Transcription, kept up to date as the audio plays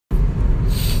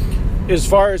as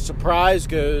far as surprise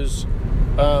goes,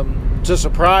 it's a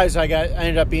surprise. I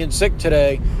ended up being sick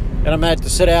today, and I'm going to have to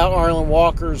sit out Arlen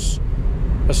Walker's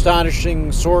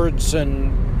Astonishing Swords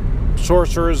and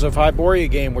Sorcerers of Hyboria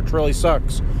game, which really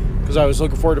sucks because I was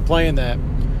looking forward to playing that.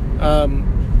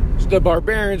 The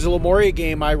Barbarians of Lemuria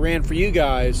game I ran for you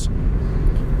guys.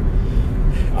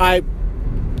 I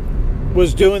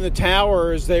was doing the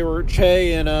tower as they were,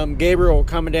 Che and Gabriel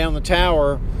coming down the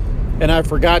tower, and I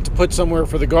forgot to put somewhere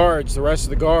for the rest of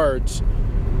the guards.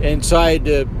 And so I had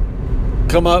to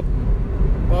come up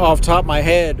off the top of my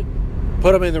head,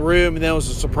 put them in the room, and that was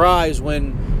a surprise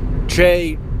when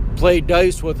Che played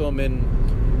dice with them and,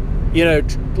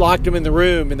 locked them in the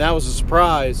room, and that was a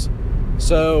surprise.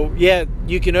 So, yeah,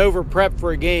 you can over-prep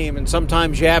for a game, and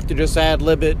sometimes you have to just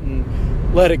ad-lib it and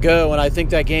let it go, and I think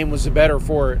that game was the better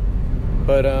for it.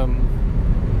 But,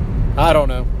 I don't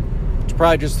know. It's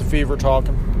probably just the fever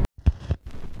talking.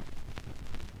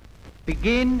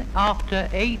 Begin after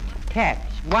 8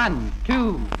 taps. 1,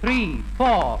 2, 3,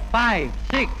 4, 5,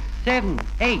 6, 7,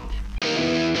 8.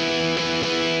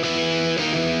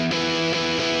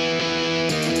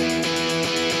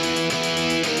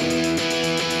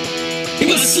 He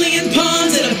was slinging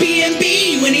pawns at a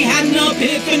B&B when he had an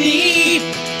epiphany.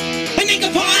 And they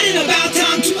complained about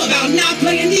time too, about not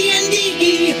playing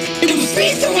D&D. It was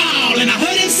free for all, and I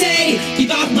heard him say,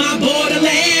 "Leave off my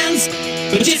Borderlands.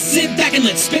 But just sit back and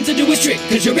let Spencer do his trick,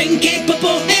 cause you're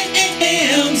incapable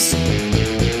hams."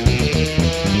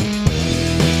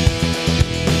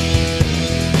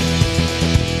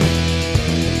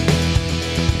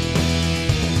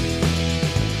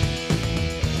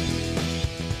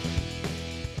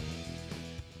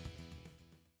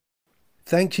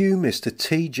 Thank you, Mr.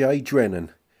 T.J.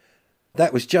 Drennan.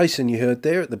 That was Jason you heard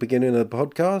there at the beginning of the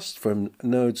podcast from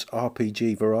Nerds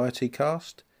RPG Variety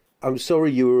Cast. I'm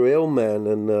sorry you were ill, man,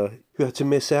 and you had to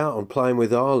miss out on playing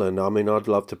with Arlen. I mean, I'd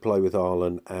love to play with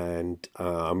Arlen, and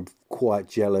I'm quite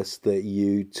jealous that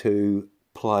you two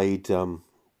played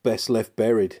Best Left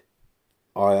Buried.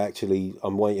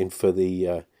 I'm waiting for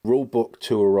the rule book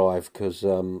to arrive because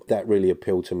that really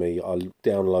appealed to me. I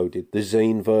downloaded the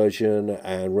zine version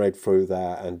and read through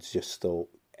that and just thought,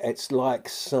 it's like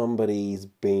somebody's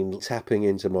been tapping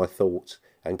into my thoughts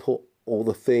and put all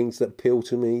the things that appeal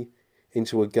to me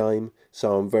into a game.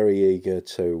 So I'm very eager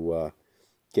to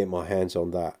get my hands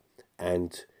on that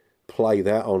and play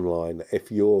that online.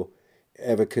 If you're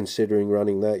ever considering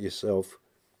running that yourself,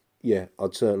 yeah,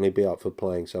 I'd certainly be up for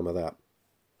playing some of that.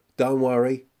 Don't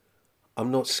worry,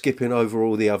 I'm not skipping over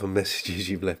all the other messages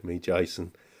you've left me,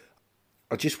 Jason.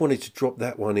 I just wanted to drop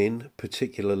that one in,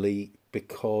 particularly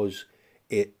because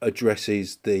it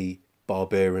addresses the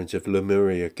Barbarians of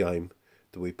Lemuria game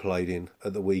that we played in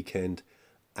at the weekend,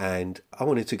 and I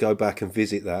wanted to go back and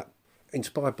visit that.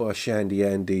 Inspired by Shandy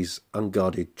Andy's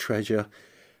Unguarded Treasure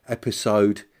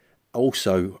episode.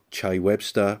 Also, Che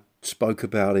Webster spoke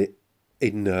about it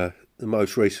in the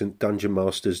most recent Dungeon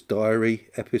Master's Diary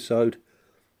episode.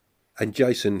 And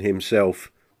Jason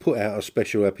himself put out a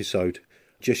special episode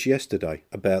just yesterday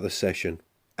about the session.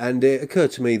 And it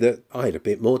occurred to me that I had a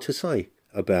bit more to say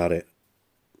about it.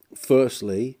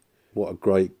 Firstly, what a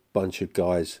great bunch of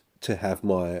guys to have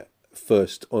my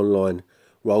first online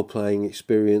role-playing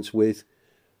experience with.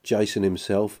 Jason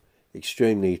himself,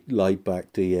 extremely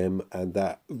laid-back DM, and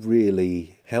that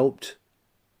really helped.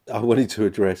 I wanted to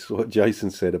address what Jason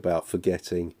said about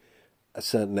forgetting a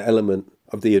certain element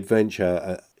of the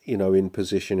adventure, in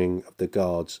positioning of the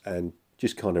guards and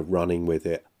just kind of running with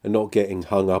it and not getting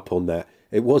hung up on that.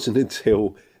 It wasn't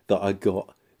until that I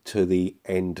got to the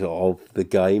end of the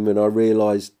game and I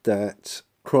realised that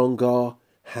Krongar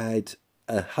had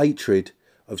a hatred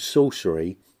of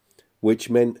sorcery, which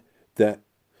meant that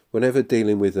whenever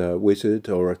dealing with a wizard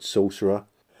or a sorcerer,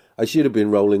 I should have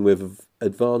been rolling with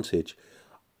advantage.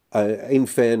 In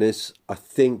fairness, I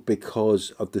think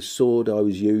because of the sword I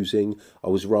was using, I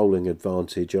was rolling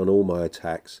advantage on all my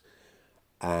attacks.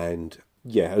 And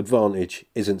yeah, advantage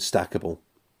isn't stackable.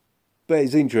 But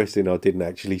it's interesting I didn't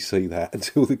actually see that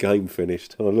until the game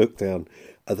finished. And I looked down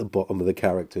at the bottom of the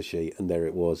character sheet and there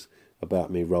it was about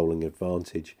me rolling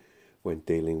advantage when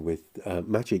dealing with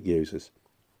magic users.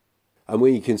 And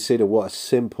when you consider what a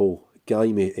simple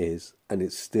game it is, and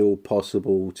it's still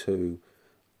possible to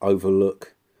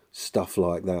overlook stuff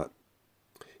like that,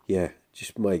 yeah,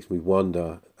 just makes me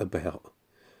wonder about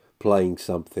playing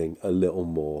something a little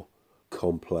more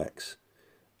complex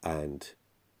and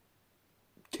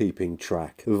keeping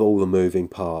track of all the moving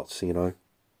parts,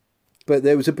 But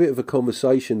there was a bit of a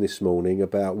conversation this morning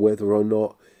about whether or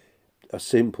not a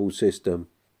simple system,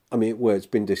 where it's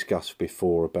been discussed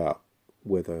before about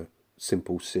whether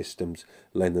simple systems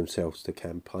lend themselves to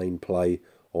campaign play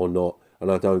or not,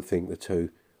 and I don't think the two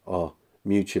are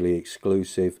mutually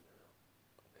exclusive.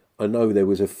 I know there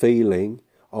was a feeling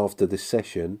after the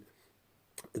session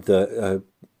that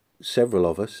several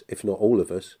of us, if not all of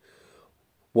us,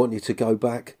 wanted to go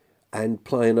back and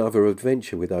play another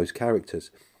adventure with those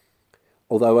characters.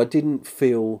 Although I didn't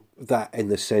feel that in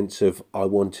the sense of I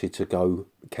wanted to go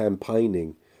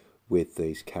campaigning with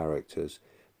these characters,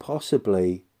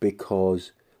 possibly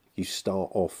because you start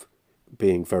off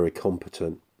being very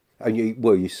competent. And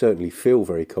you certainly feel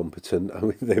very competent. I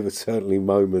mean, there were certainly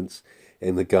moments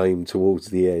in the game towards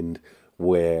the end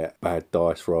where bad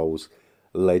dice rolls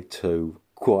led to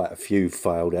quite a few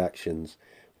failed actions.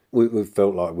 We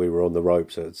felt like we were on the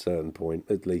ropes at a certain point,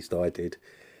 at least I did.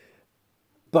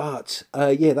 But,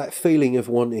 that feeling of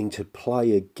wanting to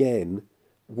play again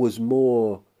was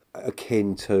more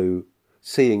akin to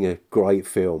seeing a great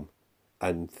film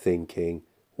and thinking,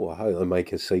 well, I hope they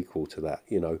make a sequel to that.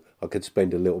 You know, I could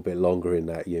spend a little bit longer in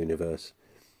that universe.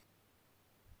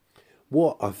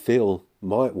 What I feel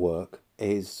might work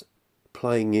is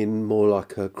playing in more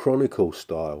like a Chronicle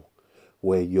style,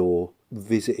 where you're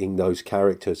visiting those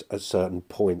characters at certain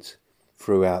points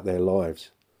throughout their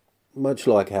lives. Much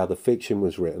like how the fiction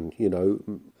was written, you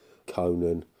know,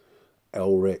 Conan,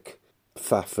 Elric,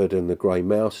 Fafhrd and the Grey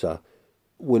Mouser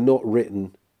were not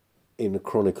written in a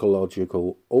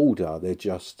chronological order. They're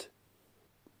just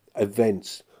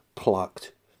events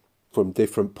plucked from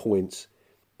different points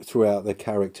throughout the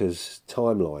characters'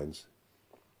 timelines.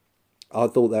 I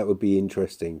thought that would be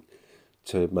interesting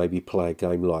to maybe play a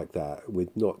game like that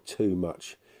with not too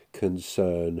much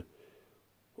concern,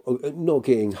 not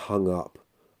getting hung up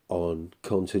on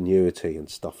continuity and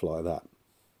stuff like that.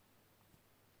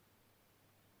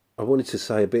 I wanted to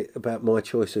say a bit about my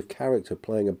choice of character,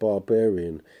 playing a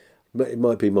barbarian. It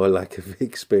might be my lack of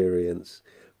experience,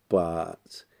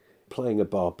 but playing a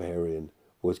barbarian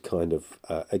was kind of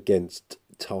against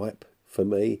type for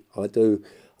me. I do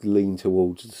lean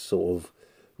towards sort of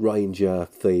ranger,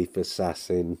 thief,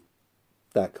 assassin,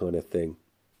 that kind of thing.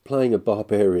 Playing a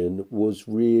barbarian was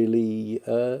really,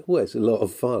 it's a lot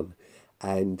of fun.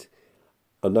 And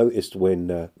I noticed when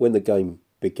the game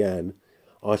began,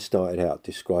 I started out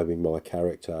describing my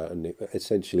character, and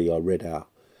essentially I read out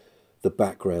the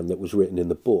background that was written in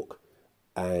the book.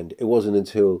 And it wasn't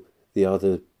until the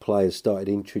other players started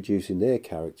introducing their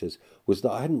characters was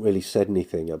that I hadn't really said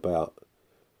anything about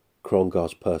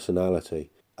Crongar's personality.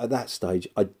 At that stage,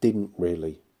 I didn't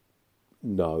really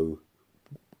know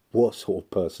what sort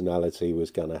of personality he was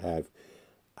going to have.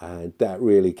 And that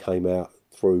really came out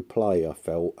through play, I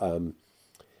felt.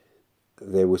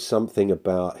 There was something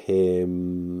about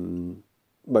him,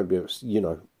 maybe it was,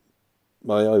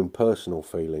 my own personal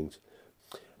feelings.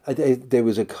 There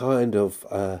was a kind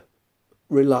of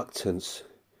reluctance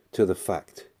to the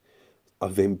fact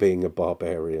of him being a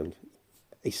barbarian.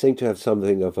 He seemed to have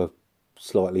something of a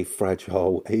slightly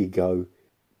fragile ego,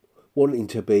 wanting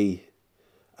to be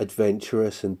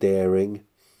adventurous and daring,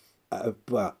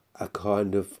 but a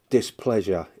kind of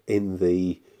displeasure in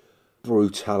the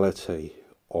brutality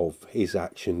of his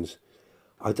actions.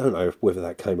 I don't know whether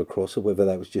that came across or whether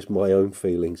that was just my own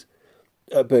feelings,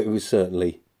 but it was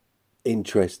certainly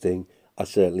interesting. I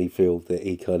certainly feel that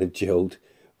he kind of gelled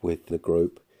with the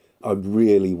group. I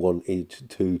really wanted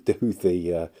to do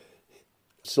the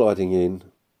sliding in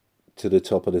to the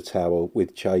top of the tower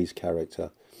with Che's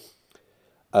character,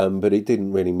 but it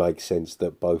didn't really make sense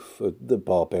that both the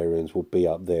barbarians would be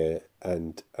up there,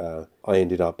 and I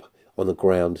ended up on the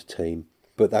ground team.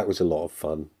 But that was a lot of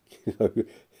fun,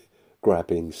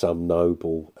 grabbing some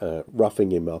noble,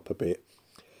 roughing him up a bit,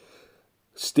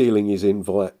 stealing his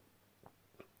invite,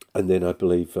 and then I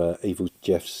believe Evil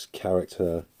Jeff's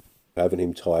character, having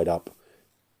him tied up.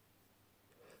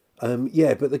 But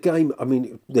the game, I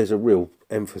mean, there's a real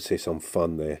emphasis on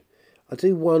fun there. I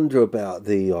do wonder about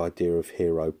the idea of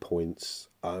hero points.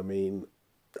 I mean,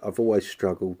 I've always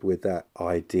struggled with that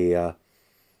idea,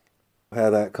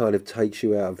 how that kind of takes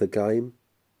you out of the game,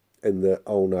 and that,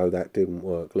 oh no, that didn't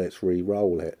work, let's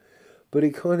re-roll it. But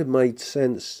it kind of made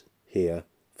sense here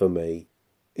for me.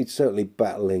 It's certainly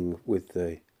battling with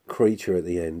the creature at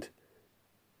the end,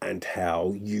 and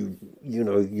how you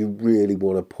really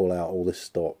want to pull out all the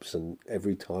stops, and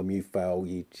every time you fail,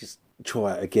 you just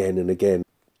try it again and again.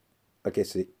 I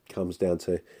guess it comes down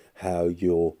to how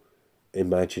you're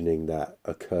imagining that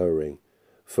occurring.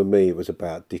 For me, it was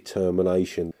about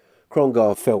determination.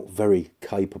 Crongar felt very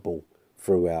capable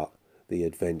throughout the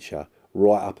adventure,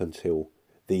 right up until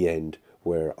the end,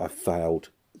 where I failed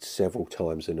several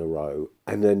times in a row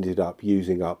and ended up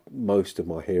using up most of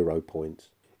my hero points.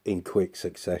 in quick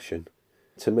succession.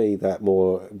 To me, that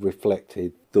more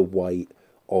reflected the weight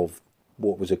of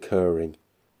what was occurring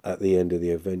at the end of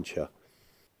the adventure.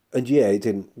 And yeah, it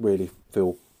didn't really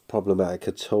feel problematic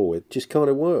at all. It just kind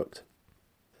of worked.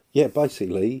 Yeah,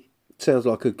 basically, it sounds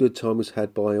like a good time was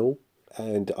had by all,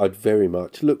 and I'd very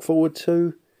much look forward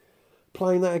to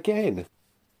playing that again.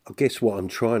 I guess what I'm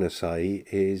trying to say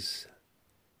is,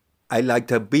 I like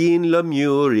to be in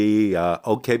Lemuria,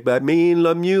 okay, but me in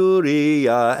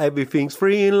Lemuria, everything's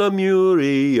free in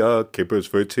Lemuria, keepers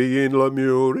for tea in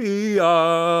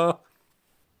Lemuria.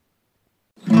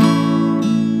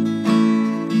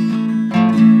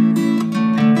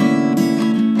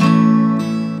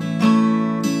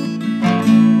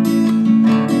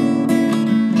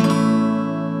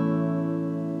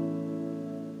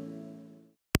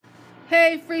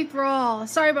 Hey, free for all.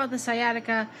 Sorry about the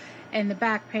sciatica and the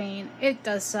back pain. It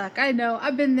does suck. I know.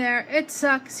 I've been there. It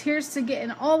sucks. Here's to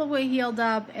getting all the way healed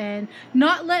up and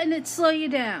not letting it slow you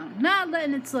down. Not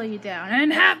letting it slow you down.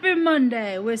 And happy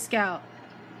Monday, Whisk out.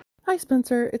 Hi,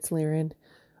 Spencer. It's Lyran.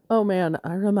 Oh man,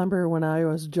 I remember when I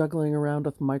was juggling around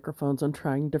with microphones and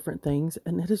trying different things,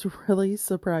 and it is really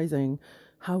surprising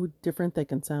how different they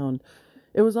can sound.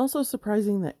 It was also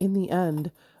surprising that in the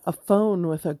end, a phone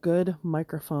with a good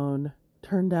microphone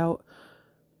turned out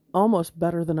almost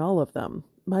better than all of them.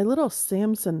 My little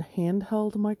Samson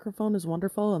handheld microphone is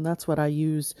wonderful, and that's what I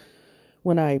use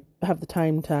when I have the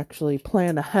time to actually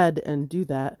plan ahead and do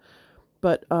that.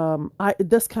 But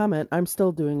this comment I'm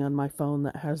still doing on my phone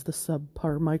that has the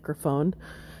subpar microphone,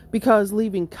 because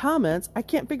leaving comments, I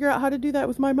can't figure out how to do that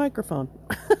with my microphone.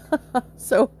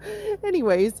 So,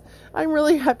 anyways, I'm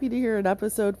really happy to hear an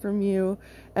episode from you,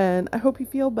 and I hope you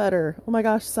feel better. Oh my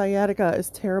gosh, sciatica is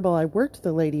terrible. I worked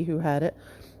the lady who had it,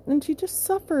 and she just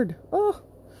suffered. Oh,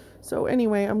 so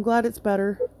anyway, I'm glad it's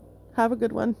better. Have a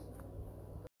good one.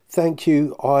 Thank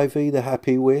you, Ivy the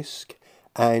Happy Whisk,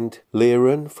 and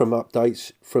Lyran from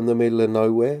Updates from the Middle of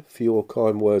Nowhere for your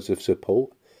kind words of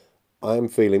support. I am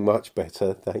feeling much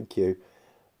better, thank you.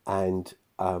 And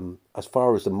as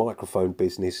far as the microphone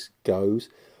business goes,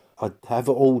 I have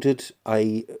ordered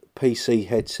a PC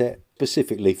headset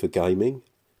specifically for gaming.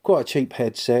 Quite a cheap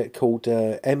headset called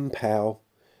MPAL.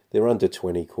 They're under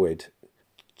 20 quid.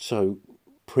 So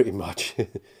pretty much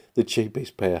the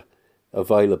cheapest pair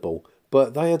available.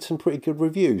 But they had some pretty good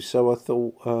reviews, so I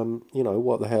thought,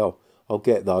 what the hell, I'll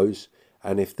get those.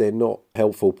 And if they're not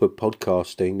helpful for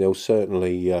podcasting, they'll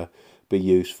certainly be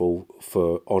useful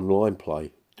for online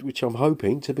play, which I'm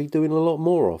hoping to be doing a lot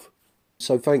more of.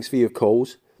 So thanks for your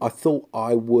calls. I thought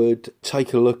I would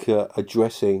take a look at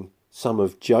addressing some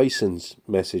of Jason's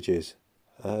messages.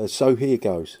 So here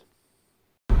goes.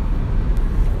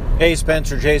 Hey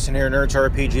Spencer, Jason here, Nerds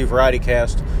RPG Variety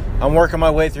Cast. I'm working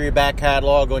my way through your back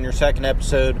catalog on your second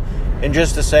episode, and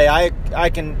just to say, I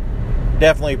can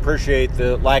definitely appreciate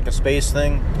the lack of space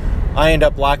thing. I end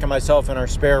up locking myself in our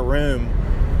spare room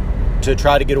to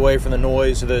try to get away from the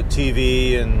noise of the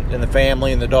TV and the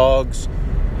family and the dogs.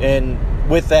 And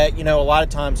with that, a lot of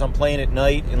times I'm playing at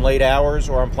night in late hours,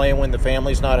 or I'm playing when the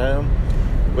family's not home,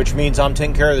 which means I'm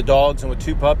taking care of the dogs. And with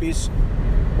two puppies,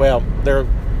 well, they're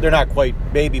not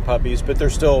quite baby puppies, but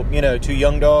they're still, two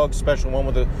young dogs, especially one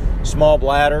with a small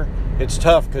bladder. It's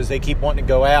tough because they keep wanting to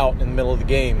go out in the middle of the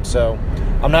game. So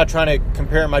I'm not trying to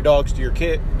compare my dogs to your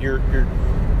kid, your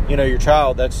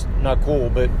child. That's not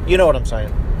cool, but you know what I'm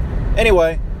saying.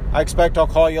 Anyway, I expect I'll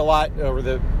call you a lot over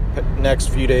the next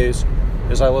few days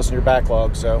as I listen to your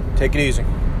backlog, so take it easy.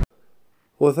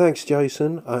 Well, thanks,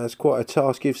 Jason. It's quite a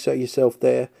task you've set yourself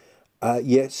there.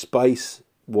 Yet space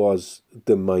was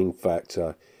the main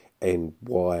factor in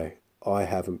why I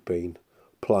haven't been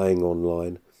playing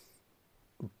online.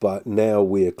 But now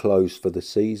we are closed for the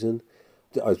season.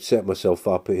 I've set myself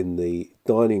up in the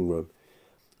dining room,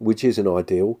 which isn't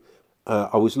ideal.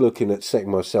 I was looking at setting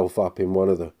myself up in one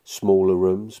of the smaller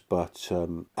rooms, but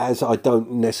as I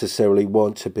don't necessarily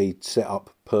want to be set up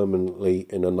permanently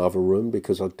in another room,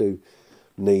 because I do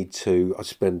need to, I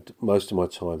spend most of my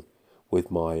time with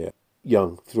my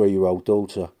young 3-year-old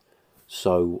daughter,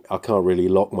 so I can't really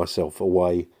lock myself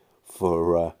away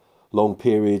for long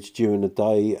periods during the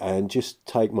day, and just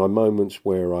take my moments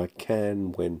where I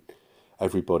can when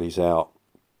everybody's out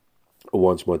or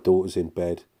once my daughter's in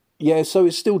bed. Yeah, so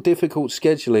it's still difficult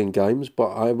scheduling games, but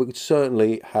I would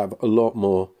certainly have a lot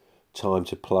more time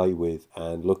to play with,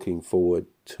 and looking forward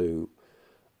to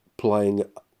playing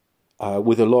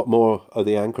with a lot more of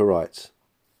the anchorites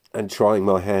and trying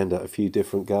my hand at a few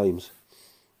different games.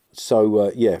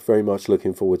 So, very much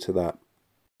looking forward to that.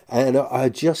 And I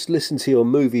just listened to your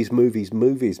movies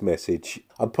message.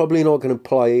 I'm probably not going to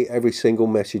play every single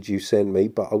message you send me,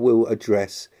 but I will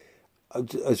address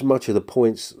as much of the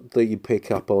points that you pick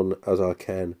up on as I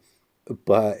can.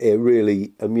 But it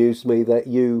really amused me that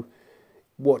you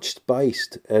watched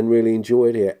Based and really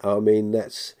enjoyed it. I mean,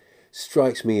 that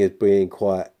strikes me as being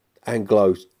quite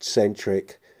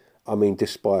Anglo-centric. I mean,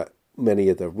 despite many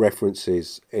of the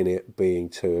references in it being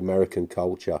to American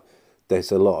culture,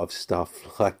 there's a lot of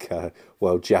stuff like,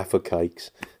 Jaffa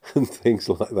cakes and things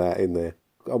like that in there.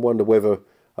 I wonder whether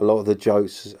a lot of the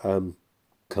jokes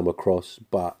come across,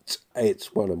 but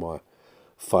it's one of my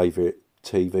favourite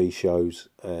TV shows,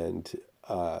 and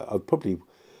I've probably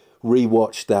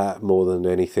rewatched that more than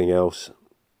anything else.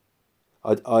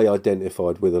 I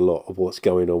identified with a lot of what's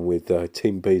going on with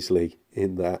Tim Beasley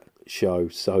in that show,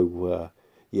 so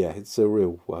it's a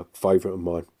real favourite of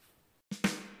mine.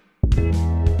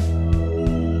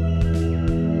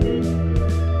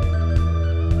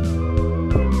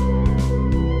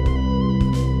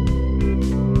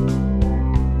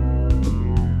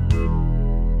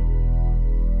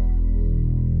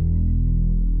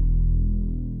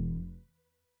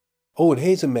 Oh, and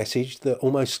here's a message that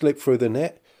almost slipped through the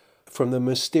net from the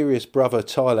mysterious brother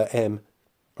Tyler M.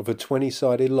 of A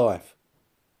 20-Sided Life.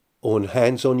 On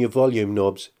hands on your volume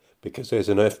knobs, because there's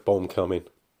an F-bomb coming.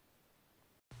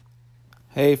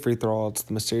 Hey, Free Throw, it's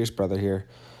the mysterious brother here.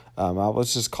 I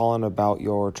was just calling about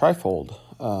your trifold.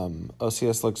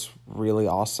 OCS looks really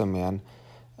awesome, man.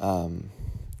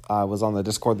 I was on the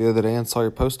Discord the other day and saw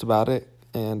your post about it,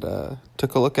 and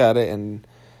took a look at it, and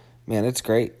man, it's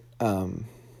great.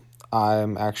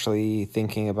 I'm actually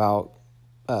thinking about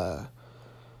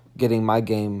getting my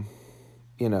game,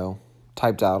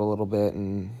 typed out a little bit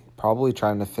and probably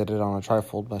trying to fit it on a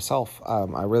trifold myself.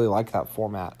 I really like that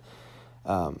format.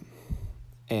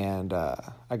 And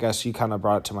I guess you kind of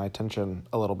brought it to my attention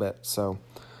a little bit. So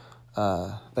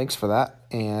thanks for that.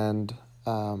 And,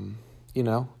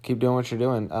 keep doing what you're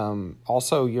doing.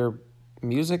 Also, your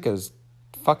music is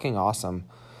fucking awesome.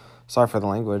 Sorry for the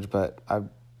language, but I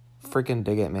freaking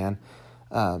dig it, man.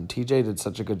 TJ did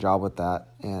such a good job with that.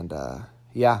 And,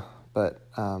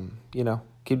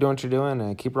 keep doing what you're doing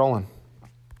and keep rolling.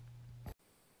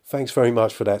 Thanks very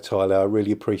much for that, Tyler. I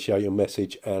really appreciate your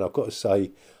message. And I've got to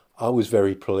say, I was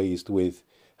very pleased with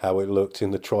how it looked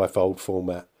in the trifold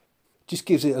format. Just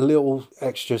gives it a little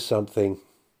extra something.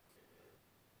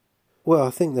 Well,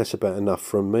 I think that's about enough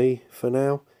from me for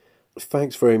now.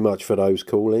 Thanks very much for those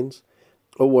call-ins.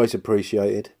 Always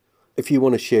appreciated. If you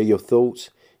want to share your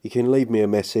thoughts, you can leave me a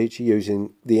message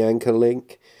using the Anchor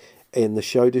link in the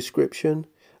show description.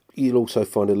 You'll also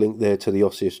find a link there to the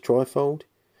Osseous Trifold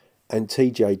and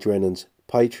TJ Drennan's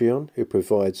Patreon, who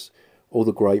provides all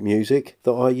the great music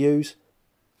that I use.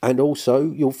 And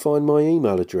also, you'll find my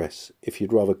email address if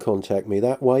you'd rather contact me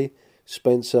that way,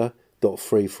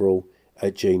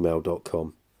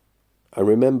 spencer.freeforall@gmail.com. And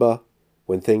remember,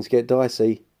 when things get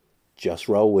dicey, just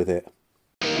roll with it.